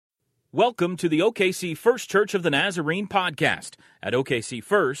Welcome to the OKC First Church of the Nazarene podcast. At OKC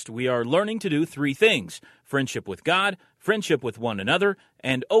First, we are learning to do three things: friendship with God, friendship with one another,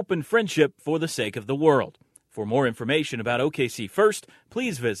 and open friendship for the sake of the world. For more information about OKC First,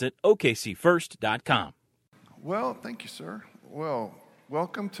 please visit okcfirst.com. Well, thank you, sir. Well,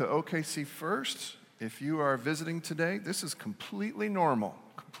 welcome to OKC First. If you are visiting today, this is completely normal.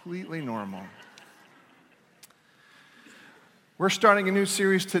 We're starting a new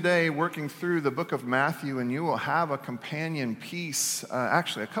series today working through the book of Matthew, and you will have a companion piece,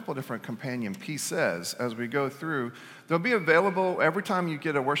 actually a couple different companion pieces as we go through. They'll be available every time you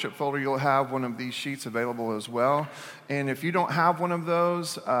get a worship folder. You'll have one of these sheets available as well. And if you don't have one of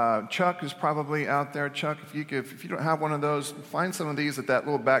those, Chuck is probably out there. Chuck, if you don't have one of those, find some of these at that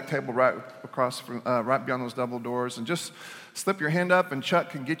little back table right across from, right beyond those double doors, and just slip your hand up, and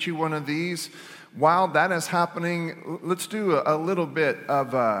Chuck can get you one of these. While that is happening, let's do a little bit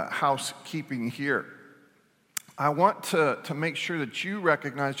of housekeeping here. I want to make sure that you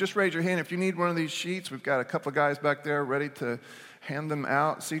recognize, just raise your hand if you need one of these sheets. We've got a couple of guys back there ready to hand them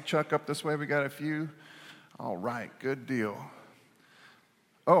out. See Chuck up this way, we got a few. All right, good deal.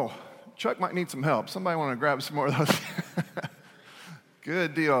 Oh, Chuck might need some help. Somebody want to grab some more of those?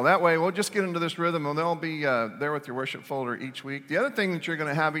 Good deal. That way, we'll just get into this rhythm, and they'll be there with your worship folder each week. The other thing that you're going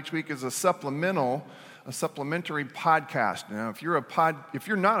to have each week is a supplementary podcast. Now, if you're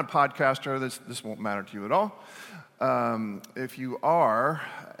not a podcaster, this won't matter to you at all. If you are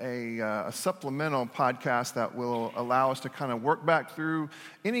a supplemental podcast that will allow us to kind of work back through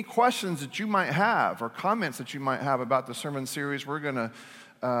any questions that you might have or comments that you might have about the sermon series, we're going to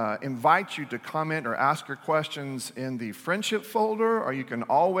invite you to comment or ask your questions in the friendship folder, or you can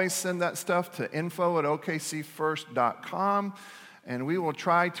always send that stuff to info@okcfirst.com, and we will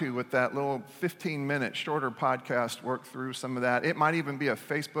try to, with that little 15-minute shorter podcast, work through some of that. It might even be a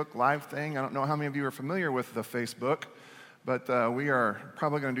Facebook Live thing. I don't know how many of you are familiar with the Facebook, but we are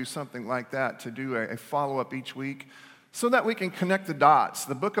probably going to do something like that to do a follow-up each week so that we can connect the dots.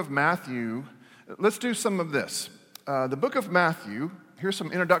 The book of Matthew, let's do some of this. The book of Matthew, here's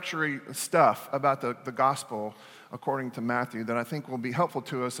some introductory stuff about the gospel according to Matthew that I think will be helpful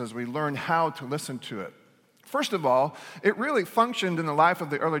to us as we learn how to listen to it. First of all, it really functioned in the life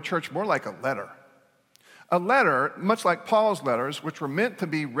of the early church more like a letter. A letter, much like Paul's letters, which were meant to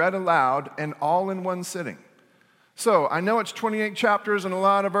be read aloud and all in one sitting. So I know it's 28 chapters and a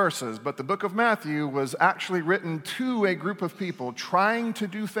lot of verses, but the book of Matthew was actually written to a group of people trying to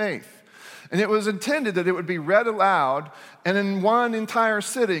do faith. And it was intended that it would be read aloud and in one entire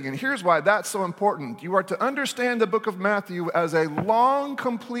sitting. And here's why that's so important. You are to understand the book of Matthew as a long,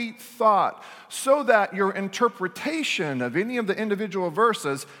 complete thought so that your interpretation of any of the individual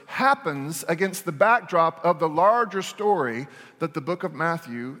verses happens against the backdrop of the larger story that the book of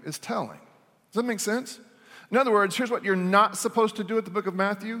Matthew is telling. Does that make sense? In other words, here's what you're not supposed to do with the book of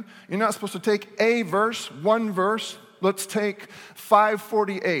Matthew. You're not supposed to take a verse, one verse. Let's take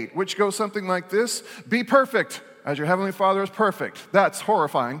 5:48, which goes something like this: be perfect as your heavenly Father is perfect. That's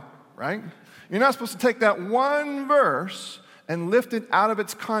horrifying, right? You're not supposed to take that one verse and lift it out of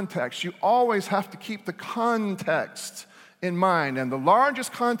its context. You always have to keep the context in mind. And the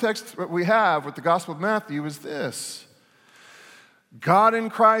largest context that we have with the Gospel of Matthew is this: God in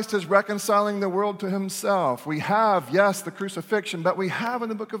Christ is reconciling the world to himself. We have, yes, the crucifixion, but we have in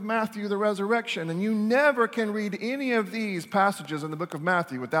the book of Matthew the resurrection. And you never can read any of these passages in the book of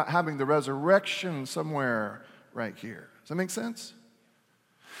Matthew without having the resurrection somewhere right here. Does that make sense?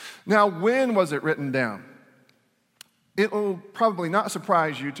 Now, when was it written down? It will probably not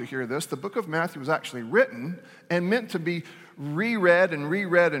surprise you to hear this. The book of Matthew was actually written and meant to be reread,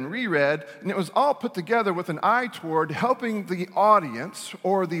 and it was all put together with an eye toward helping the audience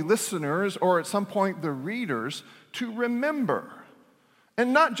or the listeners or at some point the readers to remember.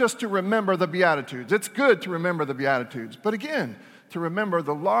 And not just to remember the Beatitudes. It's good to remember the Beatitudes, but again, to remember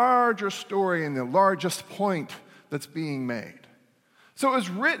the larger story and the largest point that's being made. So it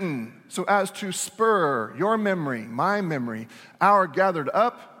was written so as to spur your memory, my memory, our gathered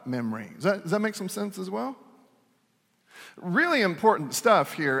up memory. Does that make some sense as well? Really important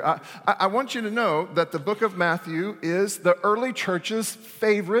stuff here. I want you to know that the book of Matthew is the early church's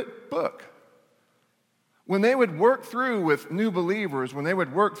favorite book. When they would work through with new believers, when they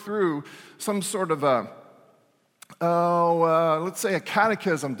would work through some sort of let's say a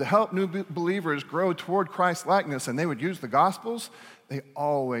catechism to help new believers grow toward Christ likeness, and they would use the Gospels, they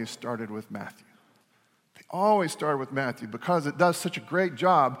always started with Matthew. They always started with Matthew because it does such a great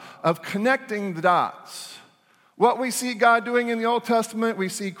job of connecting the dots. What we see God doing in the Old Testament, we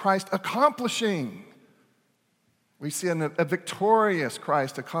see Christ accomplishing We see a victorious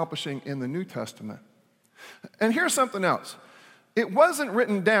Christ accomplishing in the New Testament. And here's something else. It wasn't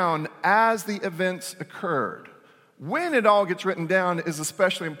written down as the events occurred. When it all gets written down is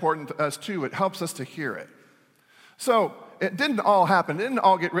especially important to us too. It helps us to hear it. So it didn't all happen. It didn't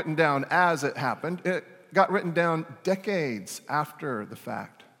all get written down as it happened. It got written down decades after the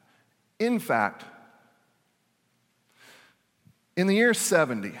fact. In fact, in the year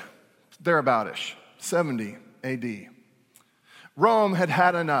 70, thereaboutish, 70 AD, Rome had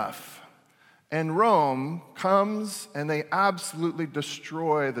had enough. And Rome comes and they absolutely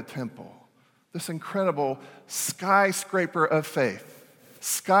destroy the temple. This incredible skyscraper of faith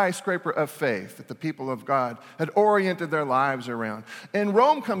that the people of God had oriented their lives around. And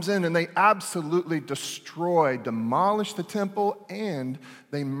Rome comes in and they absolutely demolish the temple, and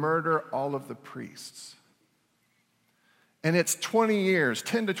they murder all of the priests. And it's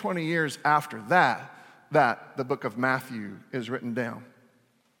 10 to 20 years after that the book of Matthew is written down.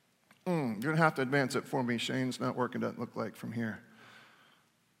 You're going to have to advance it for me, Shane. It's not working, doesn't look like from here.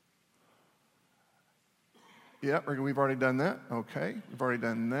 Yep, we've already done that. Okay, we've already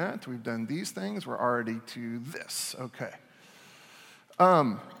done that. We've done these things. We're already to this. Okay.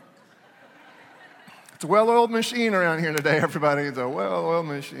 It's a well-oiled machine around here today, everybody. It's a well-oiled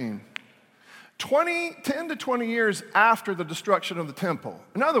machine. 10 to 20 years after the destruction of the temple.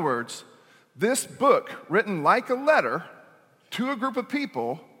 In other words, this book, written like a letter to a group of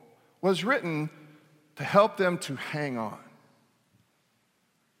people, was written to help them to hang on. I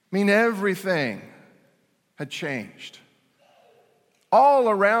mean, everything had changed. All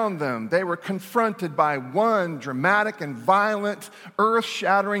around them, they were confronted by one dramatic and violent,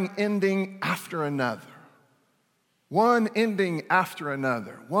 earth-shattering ending after another. One ending after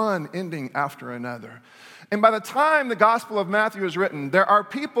another. One ending after another. And by the time the Gospel of Matthew is written, there are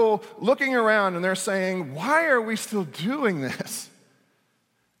people looking around and they're saying, why are we still doing this?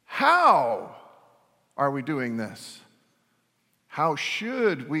 How are we doing this? How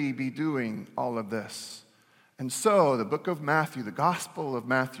should we be doing all of this? And so the book of Matthew, the Gospel of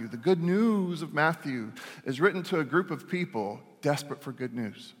Matthew, the good news of Matthew is written to a group of people desperate for good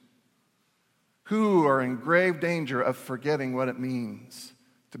news, who are in grave danger of forgetting what it means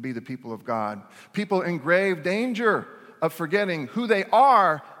to be the people of God. People in grave danger of forgetting who they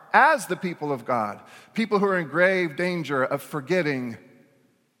are as the people of God. People who are in grave danger of forgetting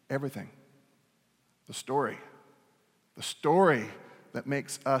everything. The story that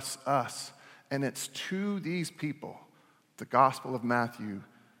makes us us. And it's to these people the Gospel of Matthew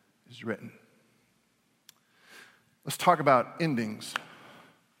is written. Let's talk about endings.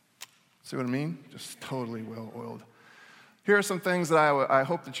 See what I mean? Just totally well-oiled. Here are some things that I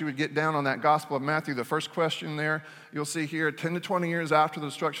hope that you would get down on that Gospel of Matthew. The first question there, you'll see here, 10 to 20 years after the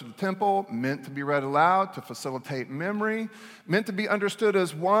destruction of the temple, meant to be read aloud to facilitate memory, meant to be understood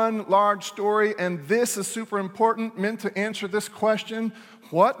as one large story, and this is super important, meant to answer this question,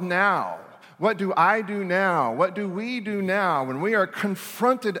 what now? What do I do now? What do we do now when we are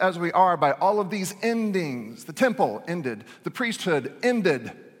confronted as we are by all of these endings? The temple ended. The priesthood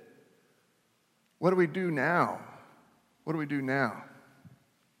ended. What do we do now? What do we do now?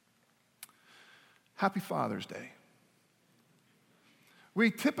 Happy Father's Day.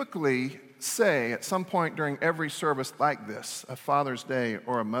 We typically say at some point during every service like this, a Father's Day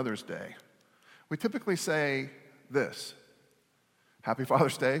or a Mother's Day, we typically say this, Happy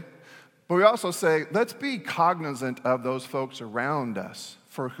Father's Day. But we also say, let's be cognizant of those folks around us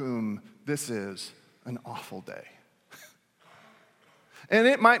for whom this is an awful day. And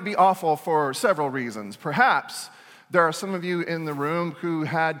it might be awful for several reasons. Perhaps there are some of you in the room who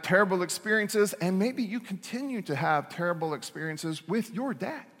had terrible experiences, and maybe you continue to have terrible experiences with your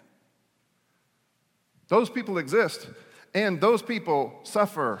dad. Those people exist, and those people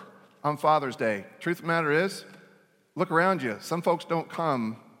suffer on Father's Day. Truth of the matter is, look around you. Some folks don't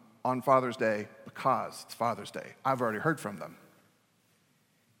come on Father's Day because it's Father's Day. I've already heard from them.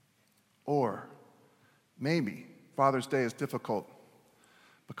 Or maybe Father's Day is difficult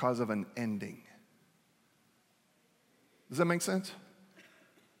because of an ending. Does that make sense?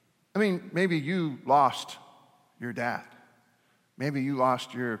 I mean, maybe you lost your dad. Maybe you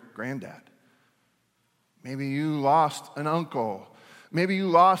lost your granddad. Maybe you lost an uncle. Maybe you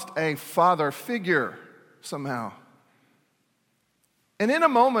lost a father figure somehow. And in a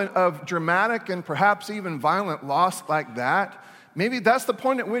moment of dramatic and perhaps even violent loss like that, maybe that's the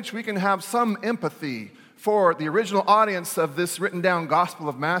point at which we can have some empathy for the original audience of this written down Gospel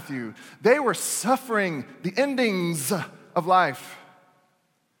of Matthew. They were suffering the endings of life.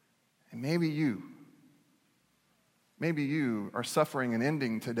 And maybe Maybe you are suffering an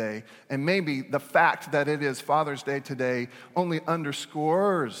ending today, and maybe the fact that it is Father's Day today only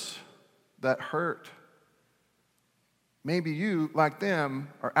underscores that hurt. Maybe you, like them,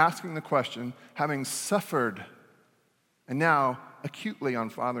 are asking the question, having suffered, and now acutely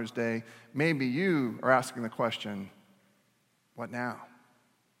on Father's Day, maybe you are asking the question, what now?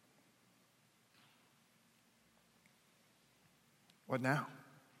 What now?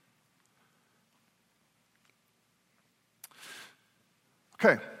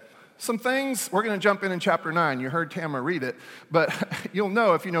 Okay, some things, we're going to jump in chapter 9. You heard Tamara read it, but you'll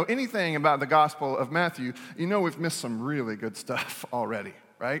know, if you know anything about the Gospel of Matthew, you know we've missed some really good stuff already,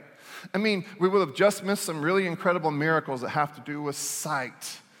 right? I mean, we will have just missed some really incredible miracles that have to do with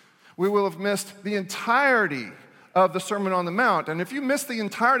sight. We will have missed the entirety of the Sermon on the Mount, and if you miss the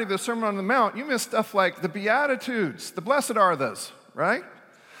entirety of the Sermon on the Mount, you miss stuff like the Beatitudes, the blessed are those, right?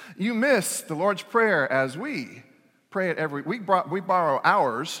 You miss the Lord's Prayer as we pray it we borrow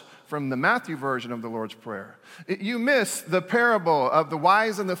ours from the Matthew version of the Lord's Prayer. You miss the parable of the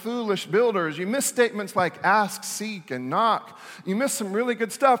wise and the foolish builders. You miss statements like ask, seek, and knock. You miss some really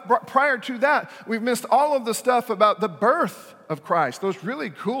good stuff. Prior to that, we've missed all of the stuff about the birth of Christ, those really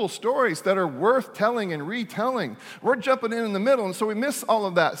cool stories that are worth telling and retelling. We're jumping in the middle, and so we miss all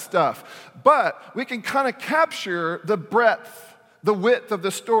of that stuff. But we can kind of capture the breadth, the width of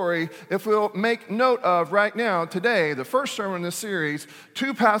the story if we'll make note of right now, today, the first sermon in this series,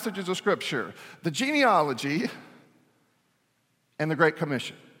 two passages of Scripture, the genealogy and the Great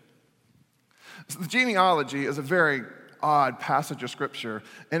Commission. So the genealogy is a very odd passage of Scripture,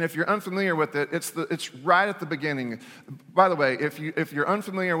 and if you're unfamiliar with it, it's right at the beginning. By the way, if you're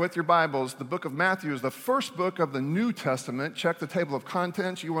unfamiliar with your Bibles, the book of Matthew is the first book of the New Testament. Check the table of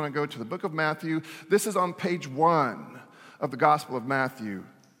contents. You want to go to the book of Matthew. This is on page 1 of the Gospel of Matthew.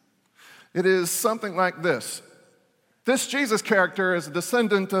 It is something like this. This Jesus character is a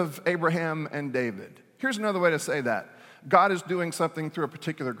descendant of Abraham and David. Here's another way to say that. God is doing something through a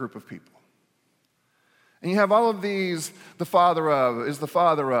particular group of people. And you have all of these, the father of, is the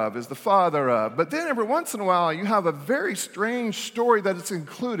father of, is the father of. But then every once in a while, you have a very strange story that is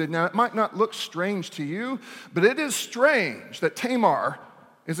included. Now, it might not look strange to you, but it is strange that Tamar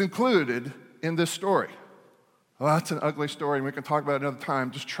is included in this story. Well, that's an ugly story, and we can talk about it another time.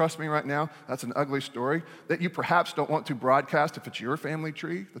 Just trust me right now, that's an ugly story that you perhaps don't want to broadcast if it's your family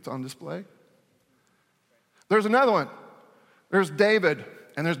tree that's on display. There's another one. There's David,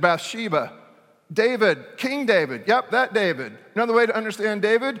 and there's Bathsheba. David, King David, yep, that David. Another way to understand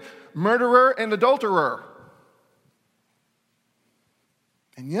David, murderer and adulterer.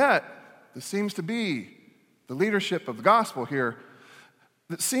 And yet, this seems to be the leadership of the gospel here.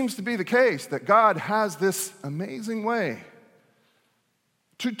 That seems to be the case, that God has this amazing way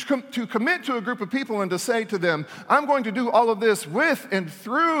to commit to a group of people and to say to them, I'm going to do all of this with and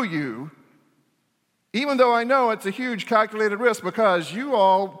through you, even though I know it's a huge calculated risk because you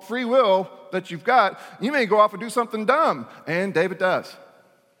all, free will that you've got, you may go off and do something dumb, and David does.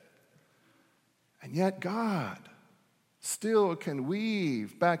 And yet God still can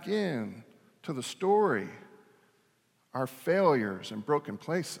weave back in to the story our failures and broken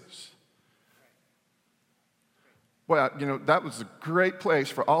places. Well, that was a great place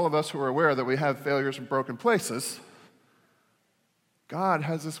for all of us who are aware that we have failures and broken places. God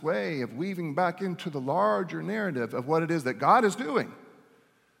has this way of weaving back into the larger narrative of what it is that God is doing.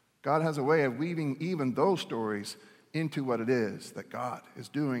 God has a way of weaving even those stories into what it is that God is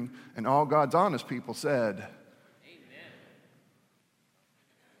doing. And all God's honest people said, Amen.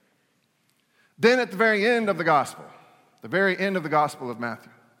 Then at the very end of the gospel, the very end of the Gospel of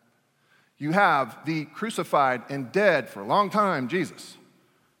Matthew, you have the crucified and dead for a long time Jesus,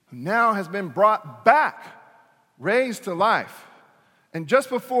 who now has been brought back, raised to life. And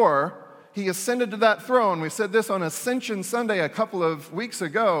just before he ascended to that throne, we said this on Ascension Sunday a couple of weeks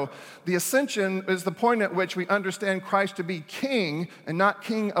ago, the ascension is the point at which we understand Christ to be king and not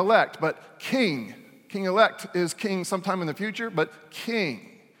king-elect, but king. King-elect is king sometime in the future, but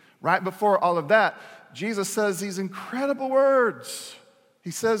king. Right before all of that, Jesus says these incredible words.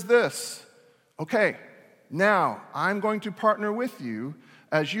 He says this, okay, now I'm going to partner with you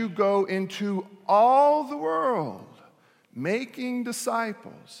as you go into all the world, making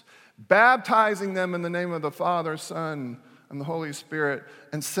disciples, baptizing them in the name of the Father, Son, and the Holy Spirit,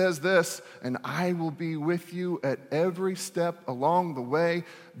 and says this, and I will be with you at every step along the way.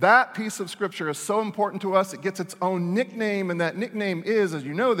 That piece of Scripture is so important to us, it gets its own nickname, and that nickname is, as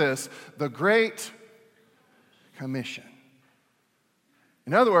you know this, the Great Commission.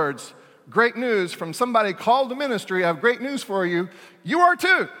 In other words, great news from somebody called to ministry. I have great news for you. You are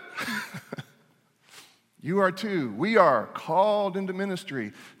too. You are too. We are called into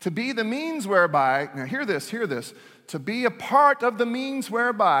ministry to be the means whereby, now hear this, to be a part of the means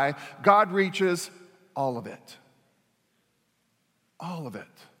whereby God reaches all of it. All of it.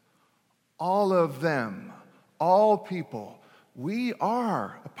 All of them. All people. We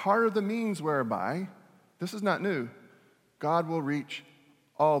are a part of the means whereby, this is not new, God will reach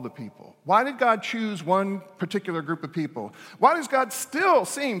all the people. Why did God choose one particular group of people? Why does God still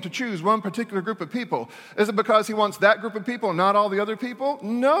seem to choose one particular group of people? Is it because he wants that group of people and not all the other people?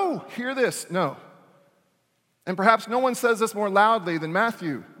 No. Hear this. No. And perhaps no one says this more loudly than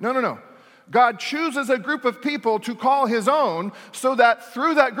Matthew. No. God chooses a group of people to call his own so that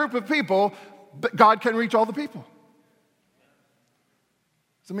through that group of people, God can reach all the people.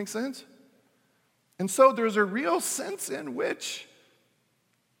 Does that make sense? And so there's a real sense in which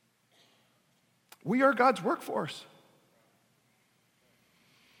we are God's workforce.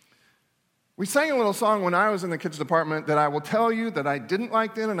 We sang a little song when I was in the kids department that I will tell you that I didn't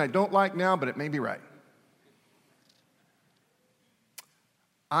like then and I don't like now, but it may be right.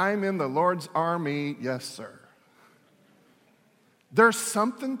 I'm in the Lord's army, yes, sir. There's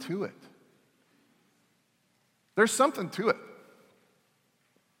something to it. There's something to it.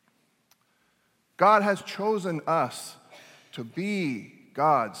 God has chosen us to be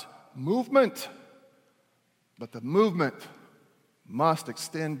God's movement. But the movement must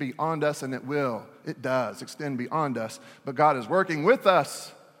extend beyond us, and it will. It does extend beyond us. But God is working with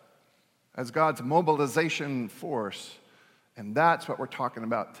us as God's mobilization force. And that's what we're talking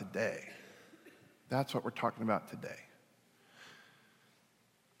about today. That's what we're talking about today.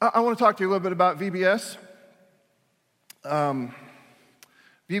 I want to talk to you a little bit about VBS.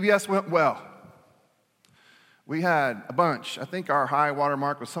 VBS went well. We had a bunch. I think our high water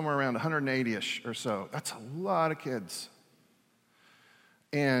mark was somewhere around 180-ish or so. That's a lot of kids.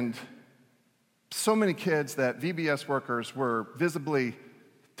 And so many kids that VBS workers were visibly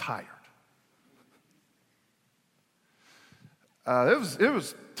tired. It was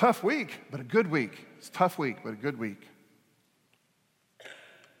a tough week, but a good week. It's a tough week, but a good week.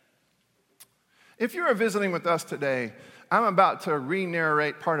 If you are visiting with us today, I'm about to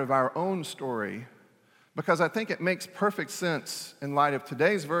re-narrate part of our own story because I think it makes perfect sense in light of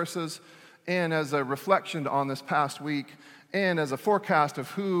today's verses and as a reflection on this past week and as a forecast of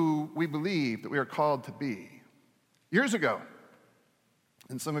who we believe that we are called to be. Years ago,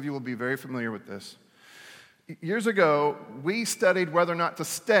 and some of you will be very familiar with this, years ago, we studied whether or not to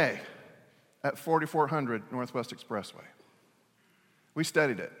stay at 4400 Northwest Expressway. We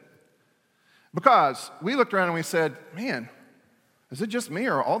studied it. Because we looked around and we said, man, is it just me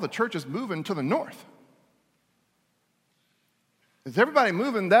or are all the churches moving to the north? Is everybody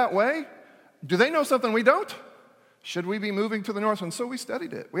moving that way? Do they know something we don't? Should we be moving to the north? And so we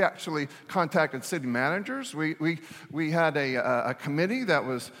studied it. We actually contacted city managers. We had a committee that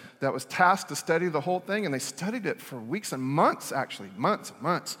was tasked to study the whole thing, and they studied it for weeks and months, actually, months and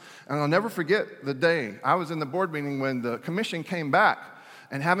months. And I'll never forget the day. I was in the board meeting when the commission came back,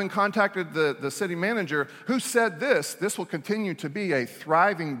 and having contacted the city manager, who said this will continue to be a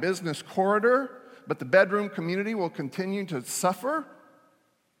thriving business corridor, but the bedroom community will continue to suffer.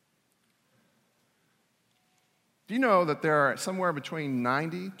 Do you know that there are somewhere between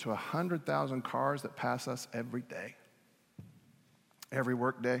 90 to 100,000 cars that pass us every day? Every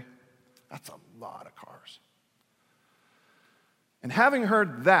work day? That's a lot of cars. And having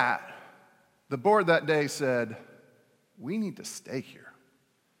heard that, the board that day said, we need to stay here.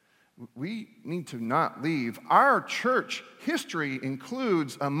 We need to not leave. Our church history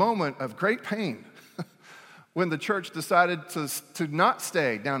includes a moment of great pain when the church decided to not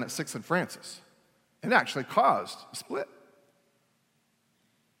stay down at 6th and Francis. It actually caused a split.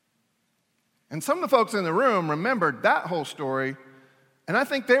 And some of the folks in the room remembered that whole story, and I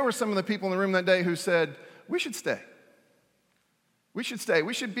think they were some of the people in the room that day who said, we should stay. We should stay.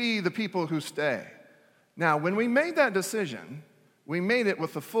 We should be the people who stay. Now, when we made that decision, we made it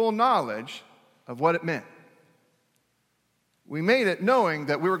with the full knowledge of what it meant. We made it knowing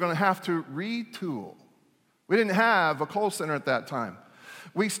that we were going to have to retool. We didn't have a coal center at that time.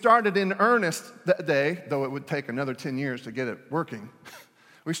 We started in earnest that day, though it would take another 10 years to get it working.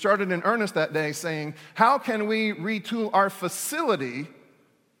 We started in earnest that day saying, how can we retool our facility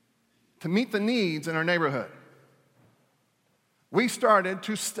to meet the needs in our neighborhood? We started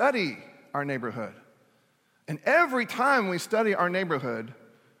to study our neighborhood. And every time we study our neighborhood,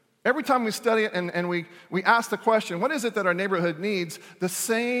 every time we study it and we ask the question, what is it that our neighborhood needs? The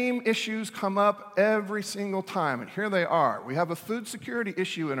same issues come up every single time, and here they are. We have a food security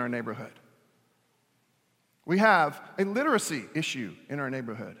issue in our neighborhood. We have a literacy issue in our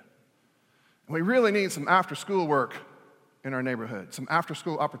neighborhood. We really need some after-school work in our neighborhood, some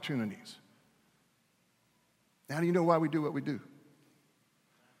after-school opportunities. Now, do you know why we do what we do?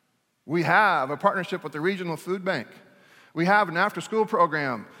 We have a partnership with the Regional Food Bank. We have an after-school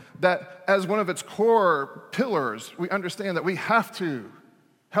program that, as one of its core pillars, we understand that we have to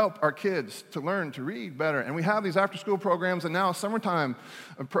help our kids to learn to read better. And we have these after-school programs and now a summertime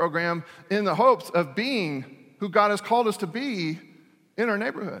program in the hopes of being who God has called us to be in our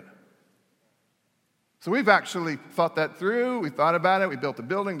neighborhood. So we've actually thought that through. We thought about it. We built a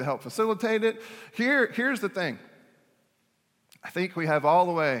building to help facilitate it. Here's the thing. I think we have all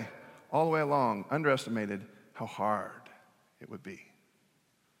the way along underestimated how hard it would be.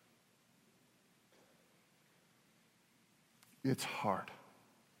 It's hard.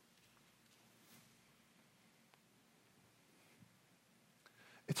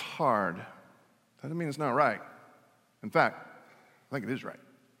 It's hard. Doesn't mean it's not right. In fact, I think it is right.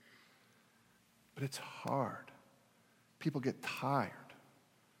 But it's hard. People get tired.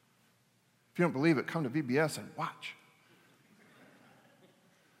 If you don't believe it, come to VBS and watch.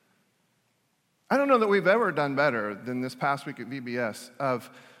 I don't know that we've ever done better than this past week at VBS of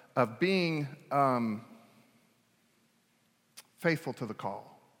being faithful to the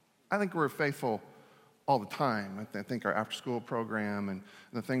call. I think we're faithful all the time. I think our after-school program and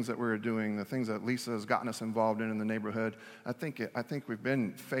the things that we're doing, the things that Lisa has gotten us involved in the neighborhood, I think we've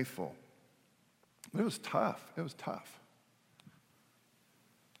been faithful. But it was tough. It was tough.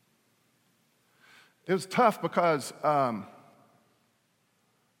 It was tough because we're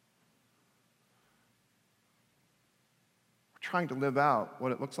trying to live out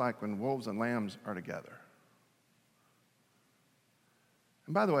what it looks like when wolves and lambs are together.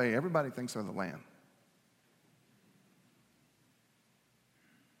 And by the way, everybody thinks they're the lamb.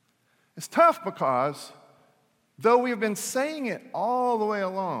 It's tough because, though we've been saying it all the way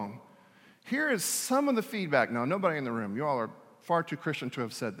along, here is some of the feedback. Now, nobody in the room, you all are far too Christian to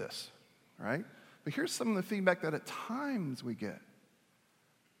have said this, right? But here's some of the feedback that at times we get.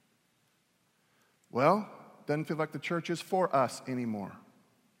 Well, doesn't feel like the church is for us anymore.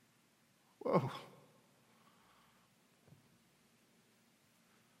 Whoa.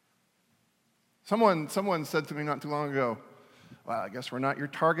 Someone said to me not too long ago, well, I guess we're not your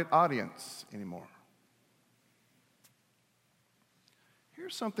target audience anymore.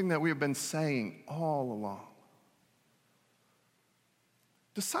 Here's something that we have been saying all along.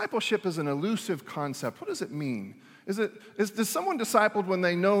 Discipleship is an elusive concept. What does it mean? Is someone discipled when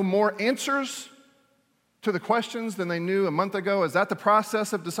they know more answers to the questions than they knew a month ago? Is that the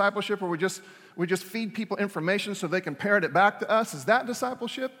process of discipleship, where we just feed people information so they can parrot it back to us? Is that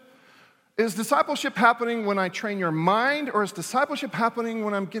discipleship? Is discipleship happening when I train your mind, or is discipleship happening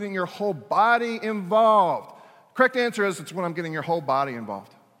when I'm getting your whole body involved? Correct answer is it's when I'm getting your whole body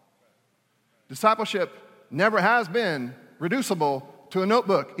involved. Discipleship never has been reducible to a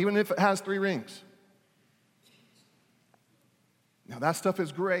notebook, even if it has 3 rings. Now, that stuff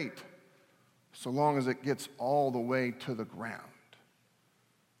is great, so long as it gets all the way to the ground.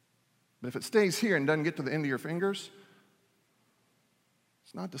 But if it stays here and doesn't get to the end of your fingers,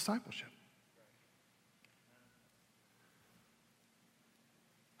 it's not discipleship.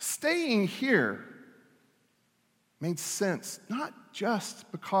 Staying here made sense, not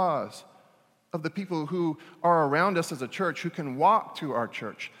just because of the people who are around us as a church who can walk to our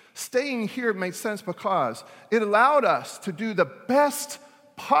church. Staying here made sense because it allowed us to do the best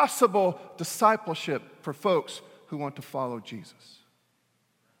possible discipleship for folks who want to follow Jesus.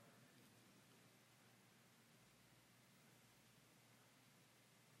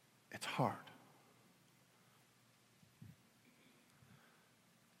 It's hard.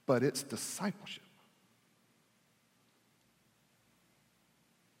 But it's discipleship.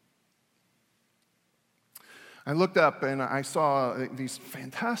 I looked up and I saw these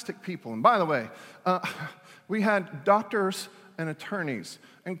fantastic people. And by the way, we had doctors and attorneys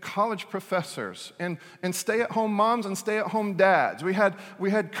and college professors and stay-at-home moms and stay-at-home dads. We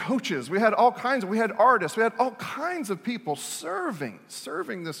had coaches. We had all kinds. We had artists. We had all kinds of people serving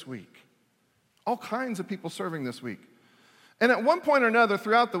this week. All kinds of people serving this week. And at one point or another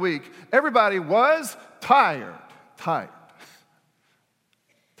throughout the week, everybody was tired.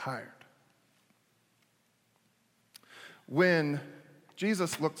 When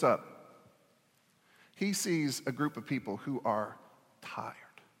Jesus looks up, he sees a group of people who are tired.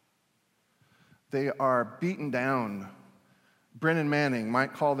 They are beaten down. Brennan Manning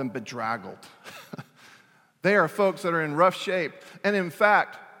might call them bedraggled. They are folks that are in rough shape. And in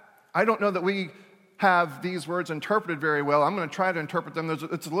fact, I don't know that we have these words interpreted very well. I'm going to try to interpret them.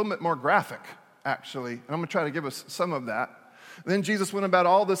 It's a little bit more graphic, actually. And I'm going to try to give us some of that. Then Jesus went about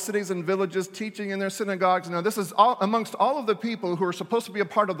all the cities and villages, teaching in their synagogues. Now, this is all, amongst all of the people who are supposed to be a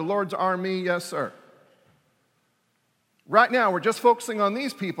part of the Lord's army. Yes, sir. Right now, we're just focusing on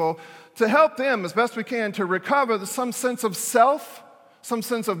these people to help them as best we can to recover some sense of self, some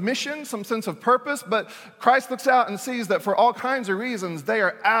sense of mission, some sense of purpose. But Christ looks out and sees that for all kinds of reasons, they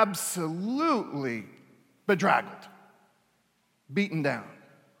are absolutely bedraggled, beaten down.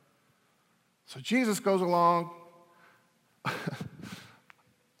 So Jesus goes along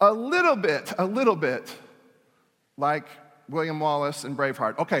a little bit like William Wallace and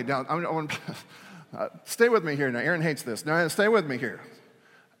Braveheart. Okay, now I want to stay with me here now. Aaron hates this. Now stay with me here.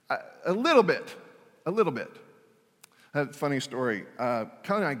 A little bit. A funny story.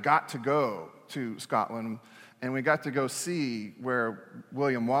 Kelly and I got to go to Scotland, and we got to go see where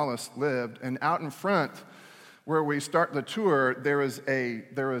William Wallace lived. And out in front, where we start the tour, there was a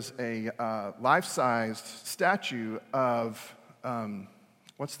life-sized statue of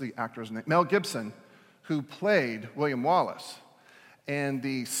what's the actor's name? Mel Gibson, who played William Wallace. And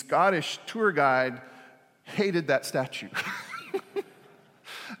the Scottish tour guide hated that statue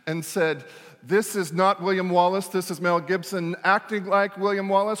and said, "This is not William Wallace, this is Mel Gibson acting like William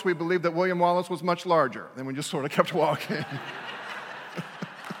Wallace. We believe that William Wallace was much larger." And we just sort of kept walking.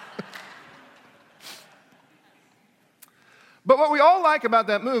 But what we all like about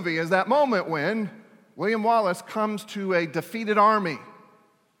that movie is that moment when William Wallace comes to a defeated army.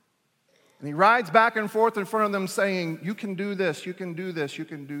 And he rides back and forth in front of them saying, "You can do this, you can do this, you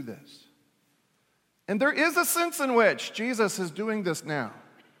can do this." And there is a sense in which Jesus is doing this now.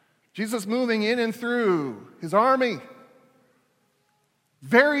 Jesus moving in and through his army.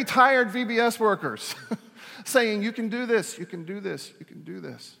 Very tired VBS workers saying, "You can do this, you can do this, you can do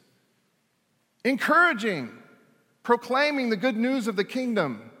this." Encouraging, proclaiming the good news of the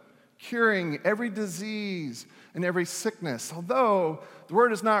kingdom, curing every disease and every sickness. Although the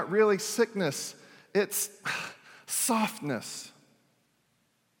word is not really sickness, it's softness.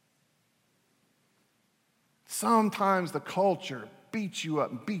 Sometimes the culture beats you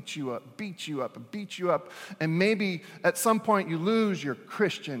up, and beats you up, beats you up, and beats you up, and maybe at some point you lose your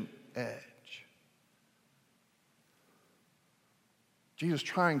Christian edge. Jesus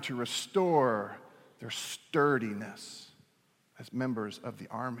trying to restore their sturdiness as members of the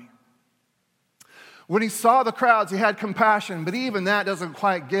army. When he saw the crowds, he had compassion, but even that doesn't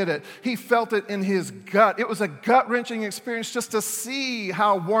quite get it. He felt it in his gut. It was a gut-wrenching experience just to see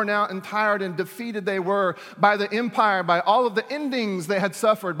how worn out and tired and defeated they were by the empire, by all of the endings they had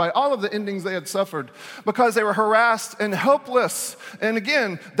suffered, because they were harassed and helpless. And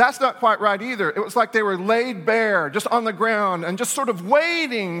again, that's not quite right either. It was like they were laid bare, just on the ground, and just sort of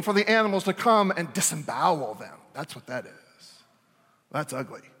waiting for the animals to come and disembowel them. That's what that is. That's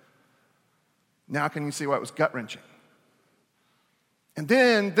ugly. Now can you see why it was gut-wrenching? And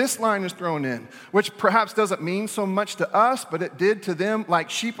then this line is thrown in, which perhaps doesn't mean so much to us, but it did to them, like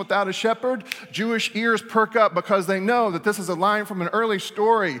sheep without a shepherd. Jewish ears perk up because they know that this is a line from an early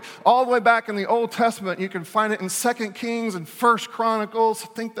story. All the way back in the Old Testament, you can find it in 2 Kings and 1 Chronicles. I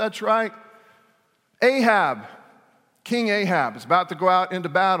think that's right. King Ahab is about to go out into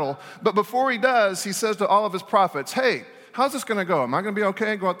battle. But before he does, he says to all of his prophets, "Hey, how's this going to go? Am I going to be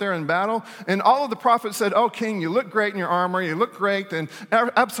okay? Go out there in battle?" And all of the prophets said, "Oh, king, you look great in your armor. You look great. And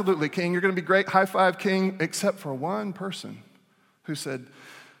absolutely, king, you're going to be great. High five, king." Except for one person who said,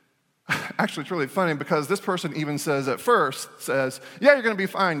 actually, it's really funny because this person even says, "Yeah, you're going to be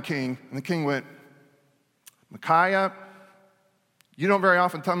fine, king." And the king went, "Micaiah, you don't very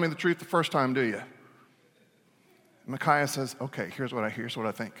often tell me the truth the first time, do you?" And Micaiah says, "Okay, here's what I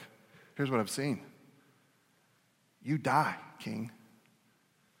think. Here's what I've seen. You die, king.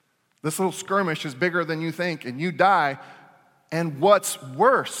 This little skirmish is bigger than you think, and you die. And what's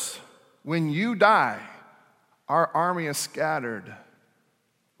worse, when you die, our army is scattered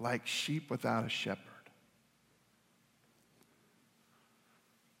like sheep without a shepherd."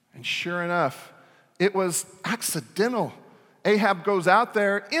 And sure enough, it was accidental. Ahab goes out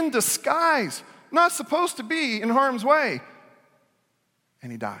there in disguise, not supposed to be in harm's way,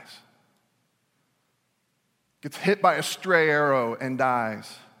 and he dies. Gets hit by a stray arrow and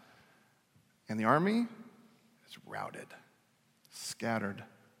dies. And the army is routed, scattered,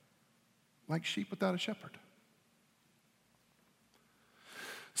 like sheep without a shepherd.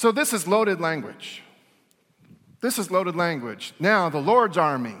 So this is loaded language. Now the Lord's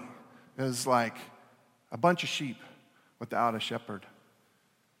army is like a bunch of sheep without a shepherd.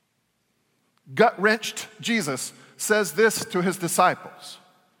 Gut-wrenched Jesus says this to his disciples: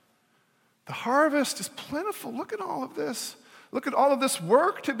 "The harvest is plentiful." Look at all of this. Look at all of this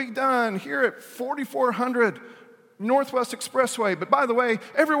work to be done here at 4,400 Northwest Expressway, but by the way,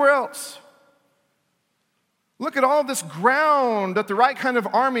 everywhere else. Look at all this ground that the right kind of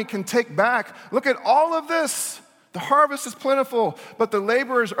army can take back. Look at all of this. The harvest is plentiful, but the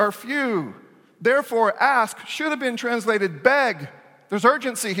laborers are few. Therefore, ask should have been translated beg. There's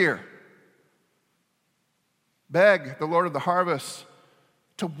urgency here. Beg the Lord of the harvest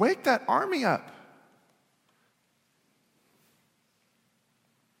to wake that army up.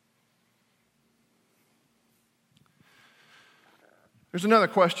 There's another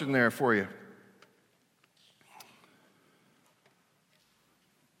question there for you.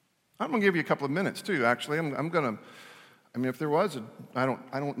 I'm going to give you a couple of minutes too, actually. If there was I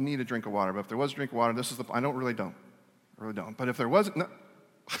don't need a drink of water, but if there was a drink of water, I really don't. But if there wasn't, no,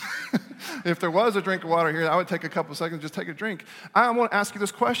 if there was a drink of water here, I would take a couple of seconds, just take a drink. I want to ask you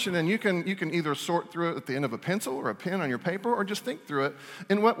this question, and you can either sort through it at the end of a pencil or a pen on your paper, or just think through it.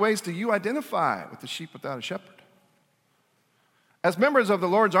 In what ways do you identify with the sheep without a shepherd? As members of the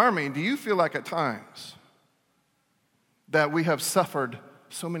Lord's army, do you feel like at times that we have suffered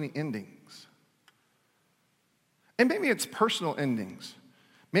so many endings? And maybe it's personal endings.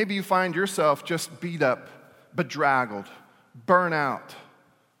 Maybe you find yourself just beat up, bedraggled, burnt out,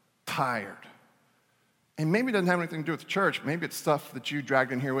 tired. And maybe it doesn't have anything to do with the church. Maybe it's stuff that you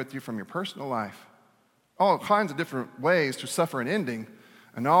dragged in here with you from your personal life. All kinds of different ways to suffer an ending,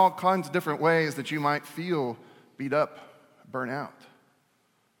 and all kinds of different ways that you might feel beat up, burnt out.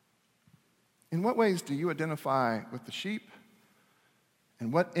 In what ways do you identify with the sheep?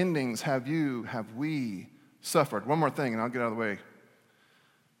 And what endings have we suffered? One more thing, and I'll get out of the way.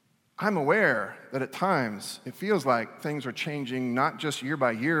 I'm aware that at times it feels like things are changing not just year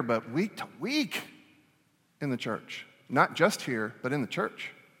by year, but week to week in the church. Not just here, but in the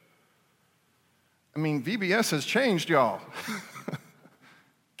church. VBS has changed, y'all.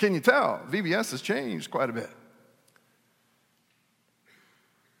 Can you tell? VBS has changed quite a bit.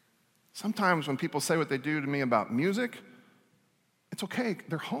 Sometimes when people say what they do to me about music, it's okay.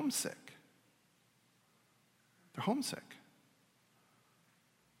 They're homesick. They're homesick.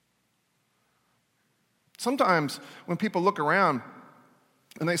 Sometimes when people look around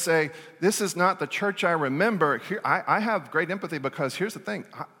and they say, this is not the church I remember, here, I have great empathy because here's the thing.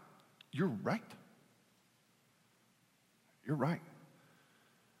 You're right. You're right.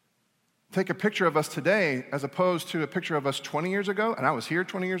 Take a picture of us today as opposed to a picture of us 20 years ago, and I was here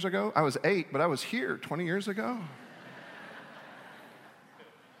 20 years ago. I was 8, but I was here 20 years ago.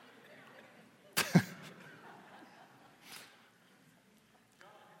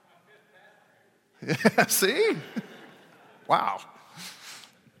 Yeah, see? Wow.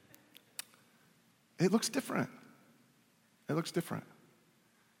 It looks different. It looks different.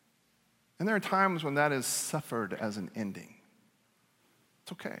 And there are times when that is suffered as an ending.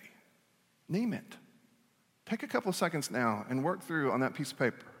 It's okay. Name it. Take a couple of seconds now and work through on that piece of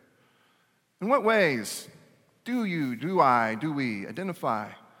paper. In what ways do we identify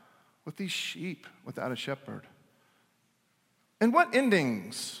with these sheep without a shepherd? And what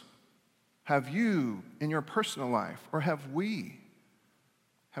endings have you in your personal life, or have we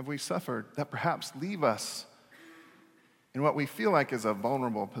suffered that perhaps leave us in what we feel like is a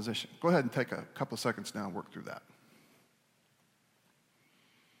vulnerable position? Go ahead and take a couple of seconds now and work through that.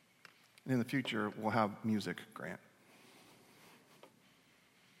 And in the future, we'll have music, Grant.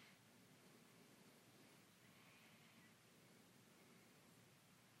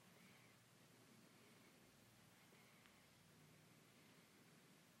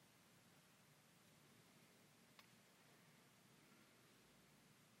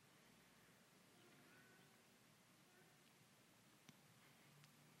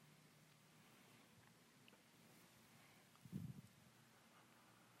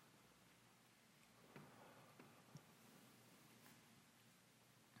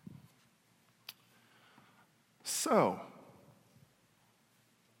 So,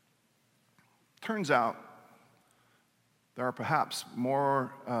 turns out there are perhaps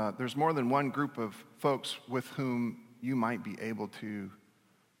there's more than one group of folks with whom you might be able to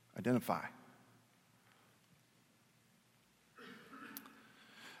identify.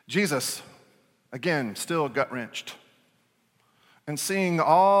 Jesus, again, still gut-wrenched, and seeing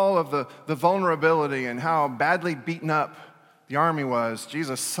all of the vulnerability and how badly beaten up the army was,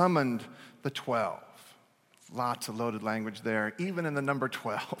 Jesus summoned the 12. Lots of loaded language there, even in the number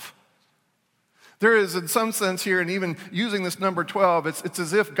 12. There is, in some sense here, and even using this number 12, it's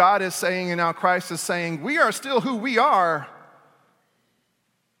as if God is saying, and now Christ is saying, we are still who we are,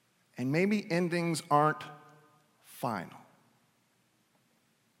 and maybe endings aren't final.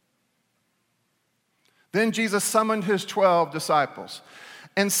 Then Jesus summoned his 12 disciples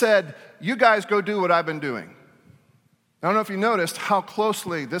and said, you guys go do what I've been doing. I don't know if you noticed how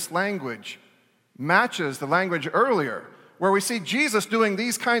closely this language matches the language earlier, where we see Jesus doing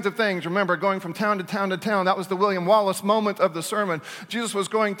these kinds of things. Remember, going from town to town to town. That was the William Wallace moment of the sermon. Jesus was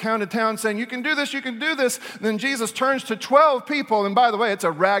going town to town saying, you can do this, you can do this. And then Jesus turns to 12 people. And by the way, it's a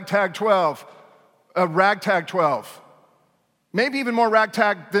ragtag 12. A ragtag 12. Maybe even more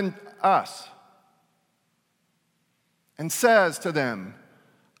ragtag than us. And says to them,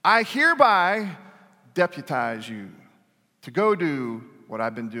 I hereby deputize you to go do what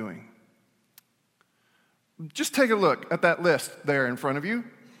I've been doing. Just take a look at that list there in front of you.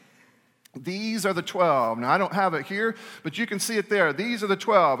 These are the 12. Now, I don't have it here, but you can see it there. These are the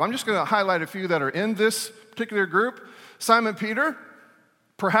 12. I'm just going to highlight a few that are in this particular group. Simon Peter,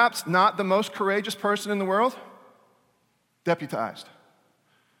 perhaps not the most courageous person in the world, deputized.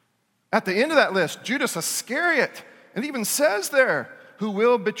 At the end of that list, Judas Iscariot, it even says there, who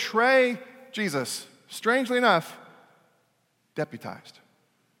will betray Jesus. Strangely enough, deputized.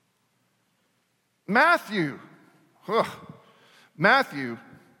 Matthew,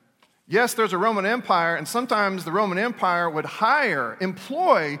 yes, there's a Roman Empire, and sometimes the Roman Empire would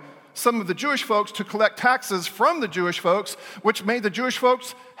employ some of the Jewish folks to collect taxes from the Jewish folks, which made the Jewish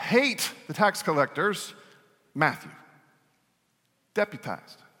folks hate the tax collectors. Matthew,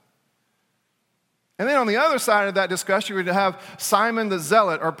 deputized. And then on the other side of that discussion, we'd have Simon the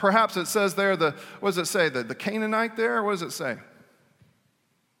Zealot, or perhaps it says there, what does it say, the Canaanite there? What does it say?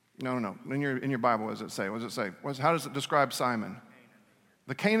 No. In your Bible, what does it say? What does it say? How does it describe Simon?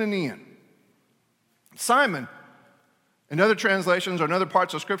 The Canaanian. Simon, in other translations or in other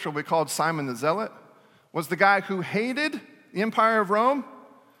parts of Scripture, will be called Simon the Zealot, was the guy who hated the Empire of Rome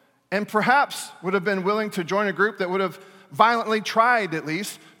and perhaps would have been willing to join a group that would have violently tried, at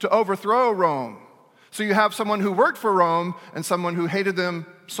least, to overthrow Rome. So you have someone who worked for Rome and someone who hated them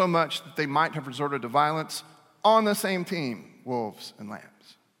so much that they might have resorted to violence on the same team, wolves and lambs.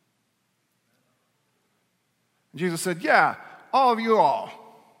 Jesus said, yeah, all of you all,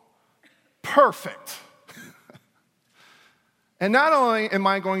 perfect. And not only am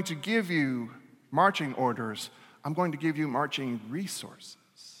I going to give you marching orders, I'm going to give you marching resources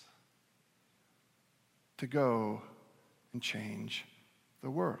to go and change the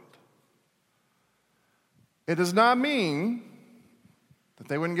world. It does not mean that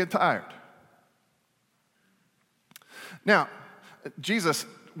they wouldn't get tired. Now, Jesus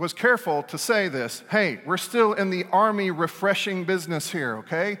was careful to say this. Hey, we're still in the army refreshing business here,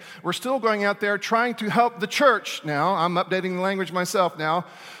 okay? We're still going out there trying to help the church now. I'm updating the language myself now.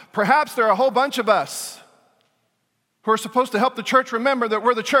 Perhaps there are a whole bunch of us who are supposed to help the church remember that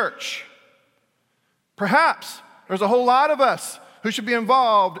we're the church. Perhaps there's a whole lot of us who should be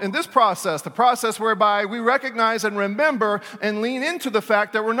involved in this process, the process whereby we recognize and remember and lean into the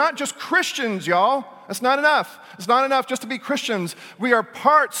fact that we're not just Christians, y'all. That's not enough. It's not enough just to be Christians. We are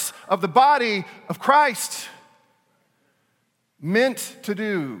parts of the body of Christ, meant to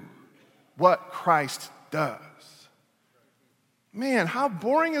do what Christ does. Man, how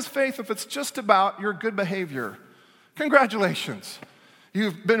boring is faith if it's just about your good behavior? Congratulations.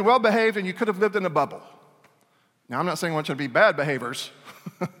 You've been well behaved and you could have lived in a bubble. Now, I'm not saying I want you to be bad behaviors.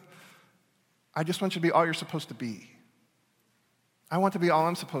 I just want you to be all you're supposed to be. I want to be all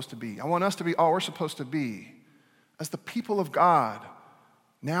I'm supposed to be. I want us to be all we're supposed to be as the people of God,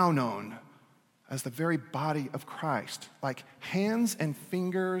 now known as the very body of Christ. Like hands and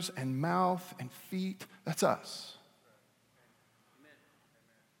fingers and mouth and feet, that's us.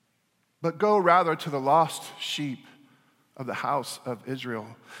 But go rather to the lost sheep of the house of Israel.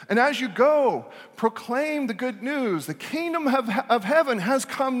 And as you go, proclaim the good news. The kingdom of heaven has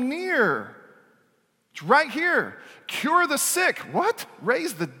come near. It's right here. Cure the sick. What?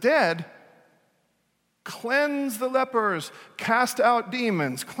 Raise the dead. Cleanse the lepers. Cast out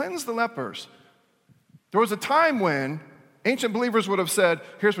demons. Cleanse the lepers. There was a time when ancient believers would have said,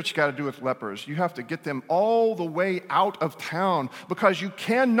 here's what you got to do with lepers. You have to get them all the way out of town because you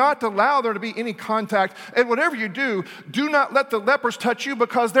cannot allow there to be any contact. And whatever you do, do not let the lepers touch you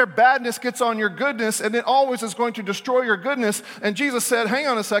because their badness gets on your goodness and it always is going to destroy your goodness. And Jesus said, hang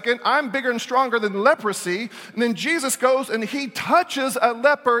on a second, I'm bigger and stronger than leprosy. And then Jesus goes and he touches a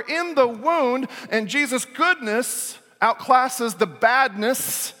leper in the wound, and Jesus' goodness outclasses the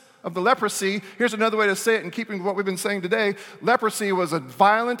badness of the leprosy. Here's another way to say it in keeping with what we've been saying today. Leprosy was a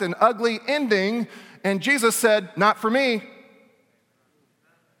violent and ugly ending, and Jesus said, not for me.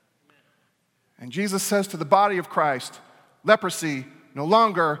 And Jesus says to the body of Christ, leprosy no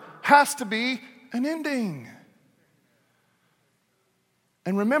longer has to be an ending.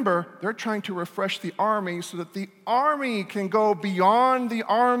 And remember, they're trying to refresh the army so that the army can go beyond the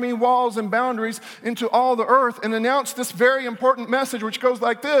army walls and boundaries into all the earth and announce this very important message, which goes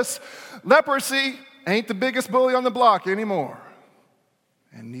like this: leprosy ain't the biggest bully on the block anymore,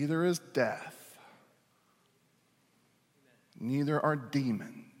 and neither is death. Neither are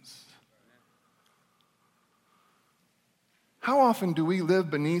demons. How often do we live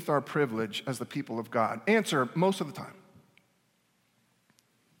beneath our privilege as the people of God? Answer: most of the time.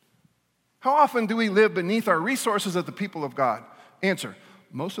 How often do we live beneath our resources as the people of God? Answer: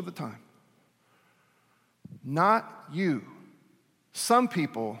 most of the time. Not you. Some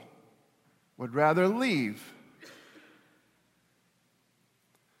people would rather leave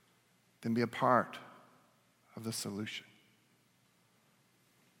than be a part of the solution.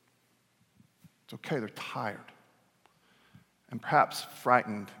 It's okay, they're tired and perhaps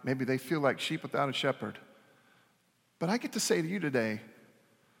frightened. Maybe they feel like sheep without a shepherd. But I get to say to you today,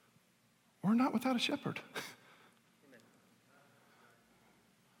 we're not without a shepherd.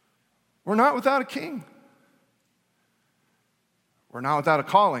 We're not without a king. We're not without a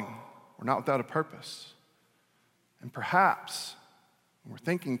calling. We're not without a purpose. And perhaps, when we're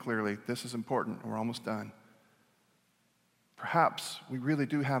thinking clearly, this is important, and we're almost done. Perhaps we really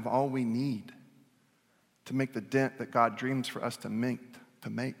do have all we need to make the dent that God dreams for us to make.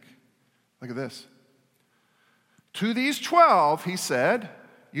 Look at this. To these 12, he said,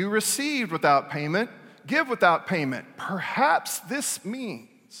 you received without payment, give without payment. Perhaps this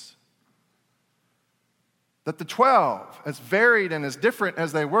means that the 12, as varied and as different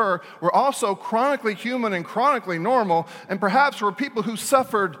as they were also chronically human and chronically normal, and perhaps were people who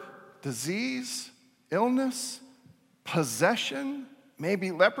suffered disease, illness, possession,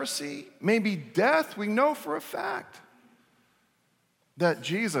 maybe leprosy, maybe death. We know for a fact that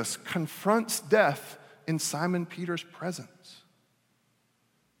Jesus confronts death in Simon Peter's presence.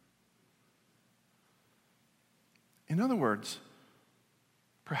 In other words,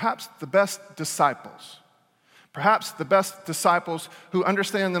 perhaps the best disciples who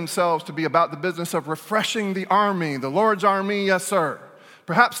understand themselves to be about the business of refreshing the army, the Lord's army, yes, sir.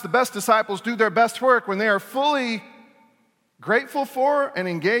 Perhaps the best disciples do their best work when they are fully grateful for and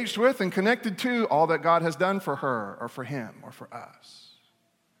engaged with and connected to all that God has done for her or for him or for us.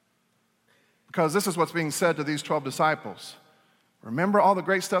 Because this is what's being said to these 12 disciples. Remember all the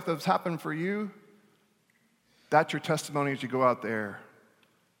great stuff that's happened for you? That's your testimony as you go out there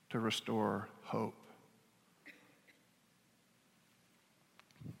to restore hope.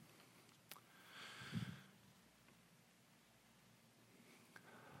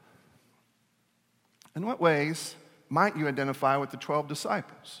 In what ways might you identify with the 12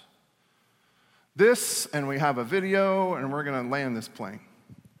 disciples? This, and we have a video, and we're going to land this plane.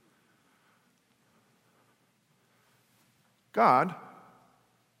 God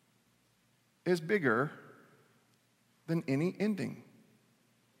is bigger than any ending.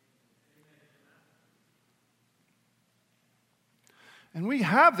 And we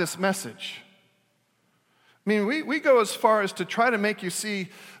have this message. I mean, we go as far as to try to make you see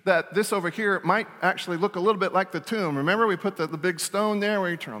that this over here might actually look a little bit like the tomb. Remember, we put the big stone there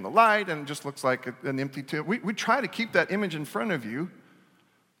where you turn on the light and it just looks like an empty tomb. We try to keep that image in front of you,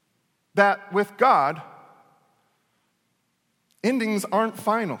 that with God, endings aren't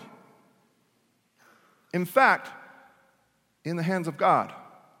final. In fact, in the hands of God.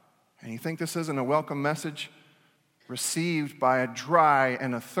 And you think this isn't a welcome message received by a dry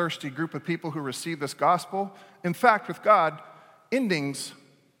and a thirsty group of people who receive this gospel? In fact, with God, endings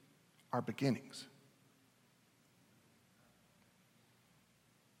are beginnings.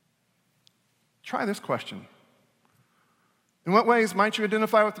 Try this question. In what ways might you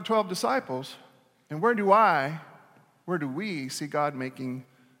identify with the 12 disciples? And where do we see God making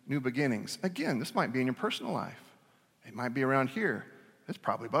new beginnings? Again, this might be in your personal life. It might be around here. It's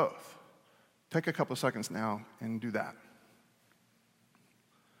probably both. Take a couple of seconds now and do that.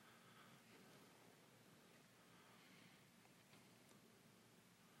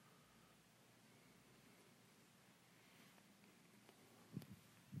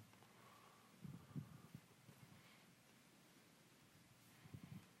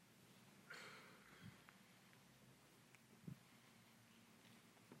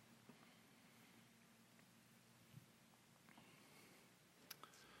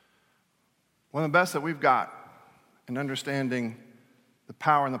 One of the best that we've got in understanding the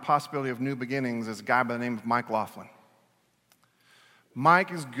power and the possibility of new beginnings is a guy by the name of Mike Laughlin.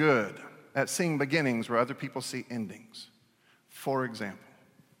 Mike is good at seeing beginnings where other people see endings. For example,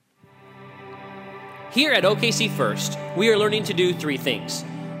 here at OKC First, we are learning to do 3 things,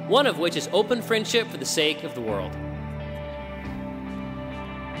 one of which is open friendship for the sake of the world.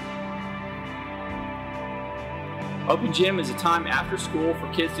 Open Gym is a time after school for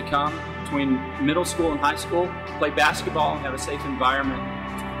kids to come between middle school and high school, play basketball, and have a safe environment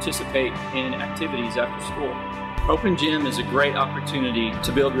to participate in activities after school. Open Gym is a great opportunity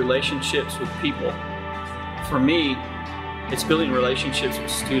to build relationships with people. For me, it's building relationships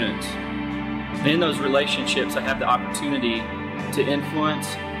with students. And in those relationships, I have the opportunity to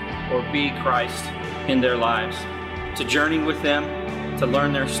influence or be Christ in their lives, to journey with them, to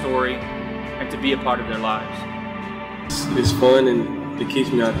learn their story, and to be a part of their lives. It's fun and it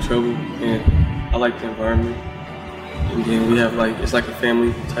keeps me out of trouble, and I like the environment. And then we have it's like a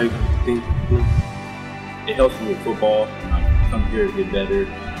family type thing. It helps me with football. I come here to get better,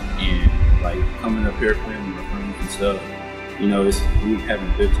 and coming up here playing with my friends and stuff. We having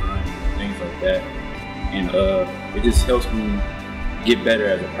a good time and things like that, and it just helps me get better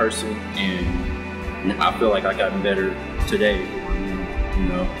as a person. And I feel like I gotten better today,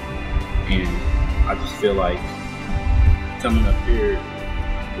 and I just feel like coming up here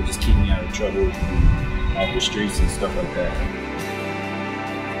will just keep me out of trouble and off the streets and stuff like that.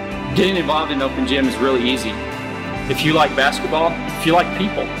 Getting involved in Open Gym is really easy. If you like basketball, if you like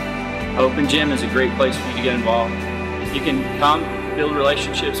people, Open Gym is a great place for you to get involved. You can come, build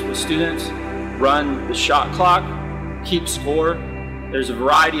relationships with students, run the shot clock, keep score. There's a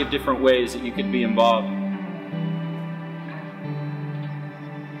variety of different ways that you can be involved.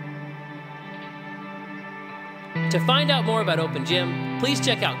 To find out more about Open Gym, please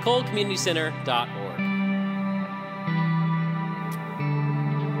check out colecommunitycenter.org.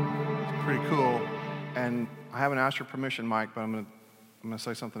 It's pretty cool. And I haven't asked your permission, Mike, but I'm gonna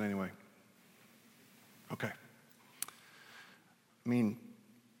say something anyway. Okay.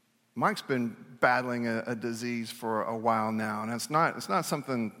 Mike's been battling a disease for a while now, and it's not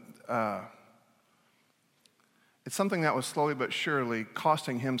something. It's something that was slowly but surely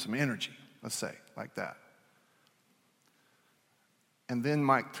costing him some energy. Let's say like that. And then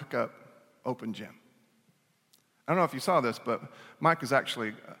Mike took up Open Gym. I don't know if you saw this, but Mike is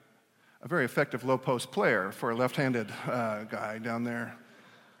actually a very effective low post player for a left-handed guy down there.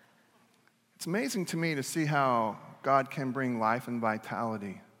 It's amazing to me to see how God can bring life and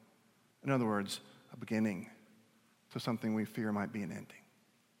vitality. In other words, a beginning to something we fear might be an ending.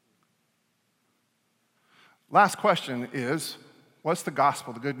 Last question is, what's the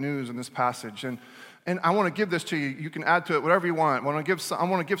gospel, the good news in this passage? And I want to give this to you. You can add to it whatever you want. I want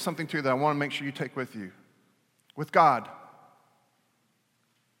to give something to you that I want to make sure you take with you. With God,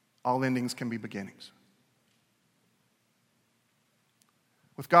 all endings can be beginnings.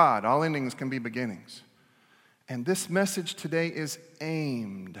 With God, all endings can be beginnings. And this message today is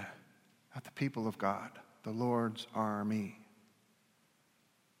aimed at the people of God, the Lord's army.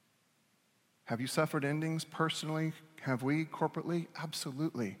 Have you suffered endings personally? Have we corporately?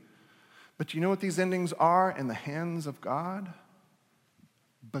 Absolutely. But do you know what these endings are in the hands of God?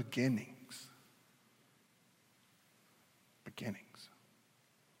 Beginnings. Beginnings.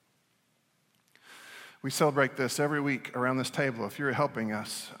 We celebrate this every week around this table. If you're helping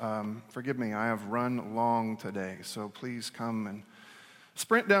us, forgive me, I have run long today, so please come and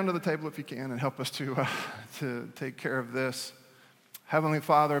sprint down to the table if you can and help us to take care of this. Heavenly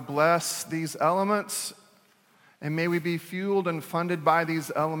Father, bless these elements, and may we be fueled and funded by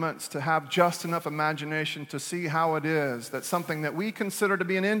these elements to have just enough imagination to see how it is that something that we consider to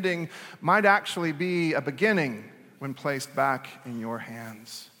be an ending might actually be a beginning when placed back in your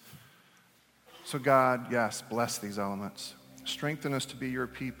hands. So God, yes, bless these elements. Strengthen us to be your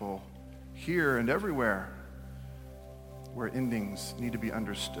people here and everywhere where endings need to be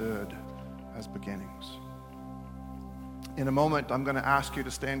understood as beginnings. In a moment, I'm going to ask you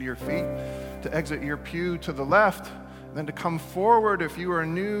to stand to your feet, to exit your pew to the left, and then to come forward if you are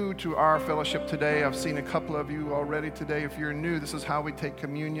new to our fellowship today. I've seen a couple of you already today. If you're new, this is how we take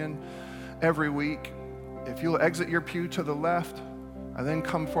communion every week. If you'll exit your pew to the left, and then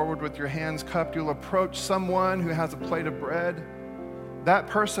come forward with your hands cupped, you'll approach someone who has a plate of bread. That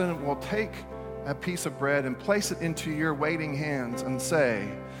person will take a piece of bread and place it into your waiting hands and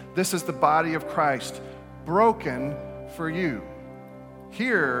say, "This is the body of Christ, broken for you."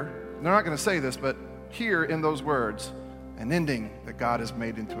 Here, they're not going to say this, but here in those words, an ending that God has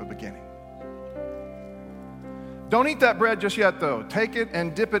made into a beginning. Don't eat that bread just yet, though. Take it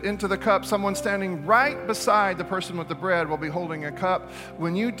and dip it into the cup. Someone standing right beside the person with the bread will be holding a cup.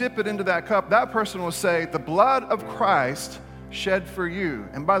 When you dip it into that cup, that person will say, "The blood of Christ shed for you."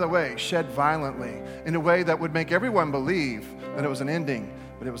 And by the way, shed violently in a way that would make everyone believe that it was an ending,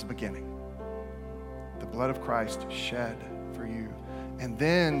 but it was a beginning. The blood of Christ shed for you. and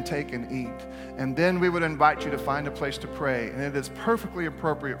then take and eat. And then we would invite you to find a place to pray. And it is perfectly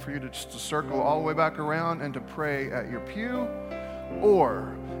appropriate for you to just to circle all the way back around and to pray at your pew.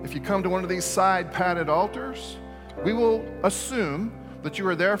 Or if you come to one of these side padded altars, we will assume that you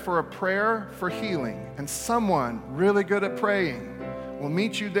are there for a prayer for healing. And someone really good at praying will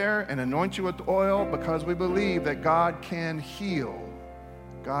meet you there and anoint you with oil, because we believe that God can heal.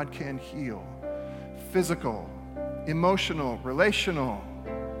 God can heal physical, emotional, relational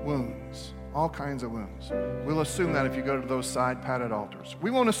wounds, all kinds of wounds. We'll assume that if you go to those side padded altars.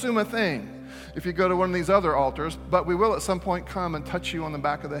 We won't assume a thing if you go to one of these other altars, but we will at some point come and touch you on the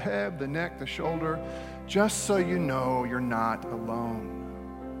back of the head, the neck, the shoulder, just so you know you're not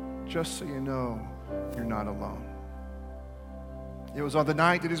alone. Just so you know you're not alone. It was on the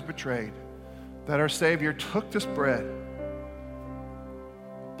night that he was betrayed that our Savior took this bread,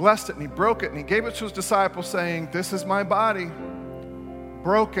 blessed it, and he broke it, and he gave it to his disciples, saying, "This is my body,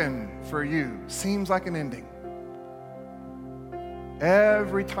 broken for you." Seems like an ending.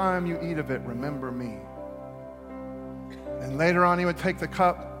 Every time you eat of it, remember me. And later on, he would take the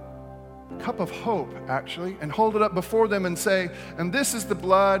cup of hope, actually, and hold it up before them and say, "And this is the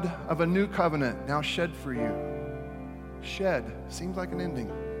blood of a new covenant, now shed for you." Shed seems like an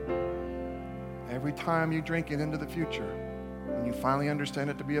ending. Every time you drink it into the future, when you finally understand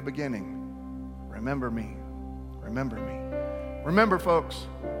it to be a beginning, remember me. Remember me. Remember, folks,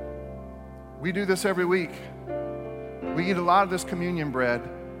 we do this every week. We eat a lot of this communion bread,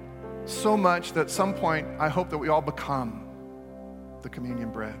 so much that at some point I hope that we all become the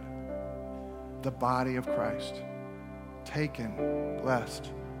communion bread, the body of Christ, taken,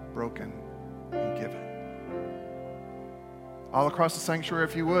 blessed, broken, and given. All across the sanctuary,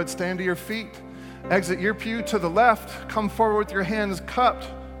 if you would, stand to your feet, exit your pew to the left, come forward with your hands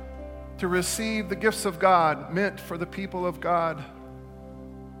cupped to receive the gifts of God meant for the people of God.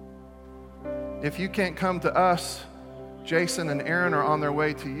 If you can't come to us, Jason and Aaron are on their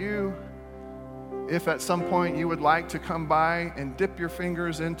way to you. If at some point you would like to come by and dip your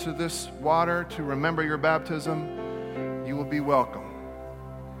fingers into this water to remember your baptism, you will be welcome.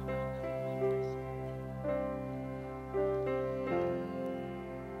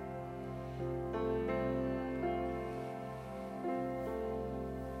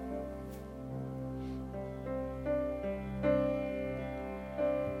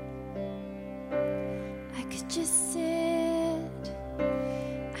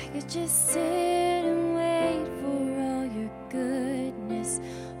 Just sit and wait for all your goodness.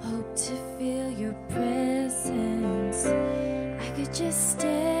 Hope to feel your presence. I could just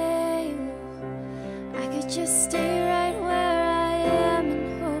stay. I could just stay right where I am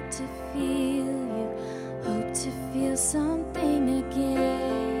and hope to feel you. Hope to feel something again.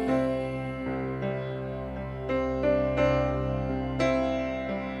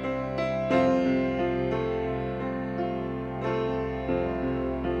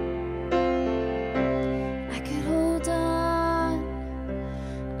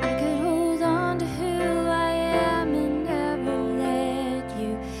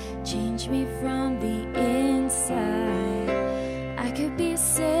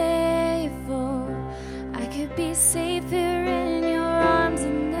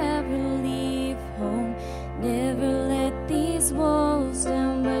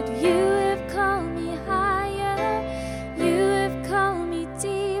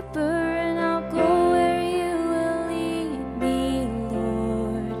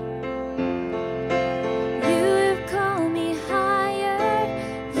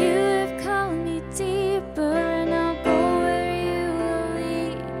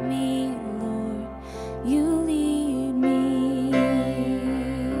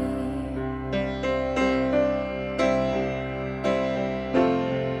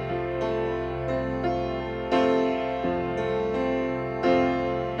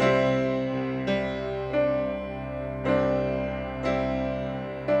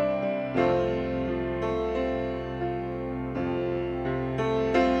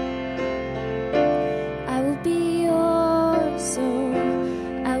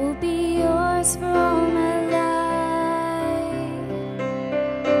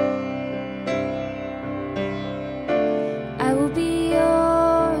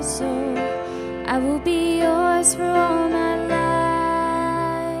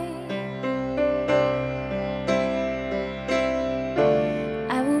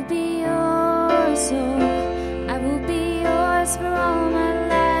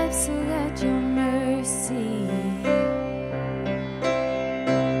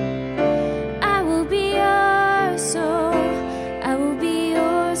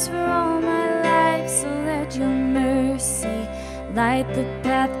 light the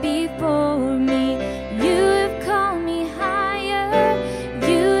path before me. You have called me higher,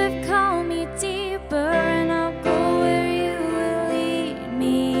 you have called me deeper, and I'll go where you will lead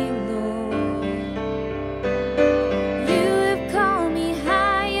me, Lord. You have called me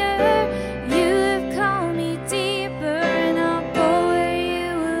higher, you have called me deeper, and I'll go where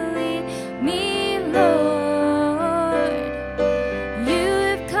you will lead me, Lord. You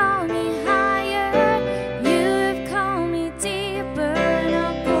have called me higher, you have called me deeper, and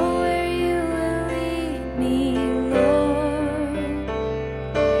I'll go where you will lead me, Lord.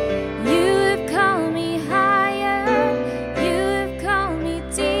 You have called me higher, you have called me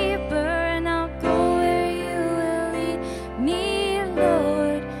deeper, and I'll go where you will lead me,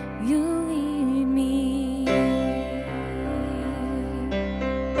 Lord. You lead me.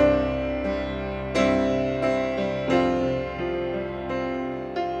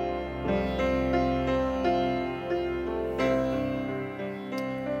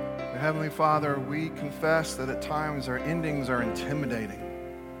 Heavenly Father, we confess that at times our endings are intimidating.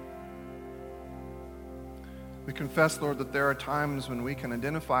 We confess, Lord, that there are times when we can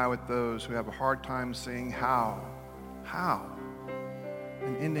identify with those who have a hard time seeing how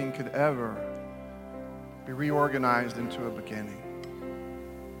an ending could ever be reorganized into a beginning.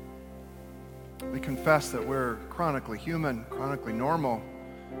 We confess that we're chronically human, chronically normal,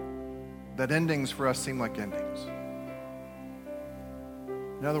 that endings for us seem like endings.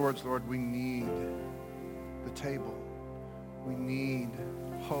 In other words, Lord, we need the table. We need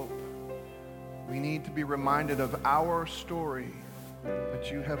hope. We need to be reminded of our story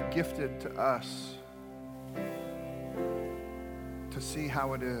that you have gifted to us to see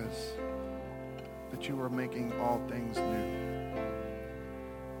how it is that you are making all things new.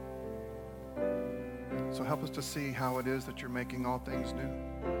 So help us to see how it is that you're making all things new.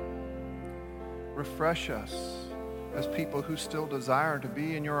 Refresh us as people who still desire to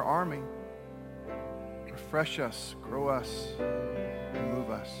be in your army. Refresh us, grow us, and move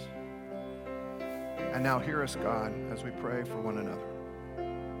us. And now hear us, God, as we pray for one another.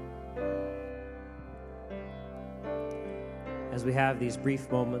 As we have these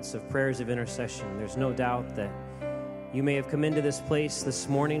brief moments of prayers of intercession, there's no doubt that you may have come into this place this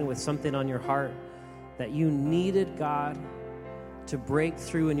morning with something on your heart that you needed God to break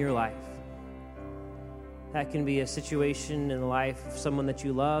through in your life. That can be a situation in the life of someone that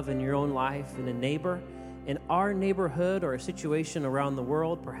you love, in your own life, in a neighbor, in our neighborhood, or a situation around the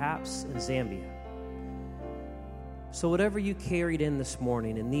world, perhaps in Zambia. So whatever you carried in this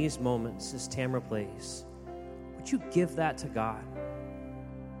morning, in these moments as Tamara plays, would you give that to God?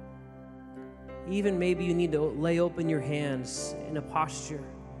 Even maybe you need to lay open your hands in a posture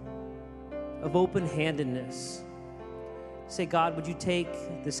of open-handedness. Say, God, would you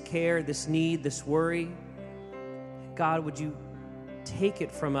take this care, this need, this worry? God, would you take it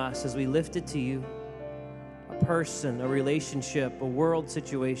from us as we lift it to you? A person, a relationship, a world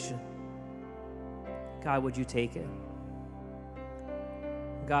situation. God, would you take it?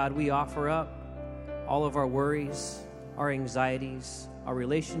 God, we offer up all of our worries, our anxieties, our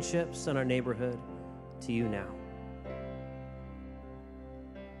relationships, and our neighborhood to you now.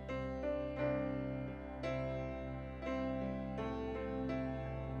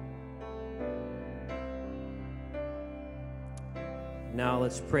 Now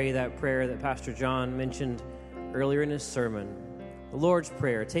let's pray that prayer that Pastor John mentioned earlier in his sermon, the Lord's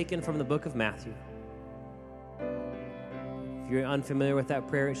Prayer, taken from the book of Matthew. If you're unfamiliar with that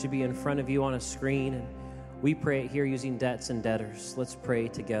prayer, it should be in front of you on a screen, and we pray it here using debts and debtors. Let's pray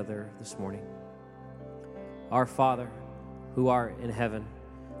together this morning. Our Father, who art in heaven,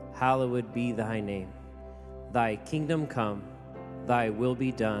 hallowed be thy name. Thy kingdom come, thy will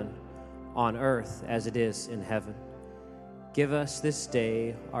be done, on earth as it is in heaven. Give us this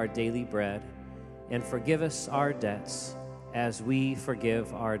day our daily bread, and forgive us our debts as we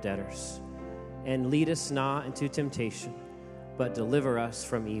forgive our debtors. And lead us not into temptation, but deliver us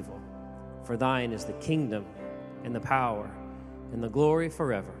from evil. For thine is the kingdom, and the power, and the glory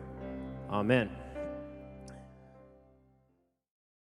forever. Amen.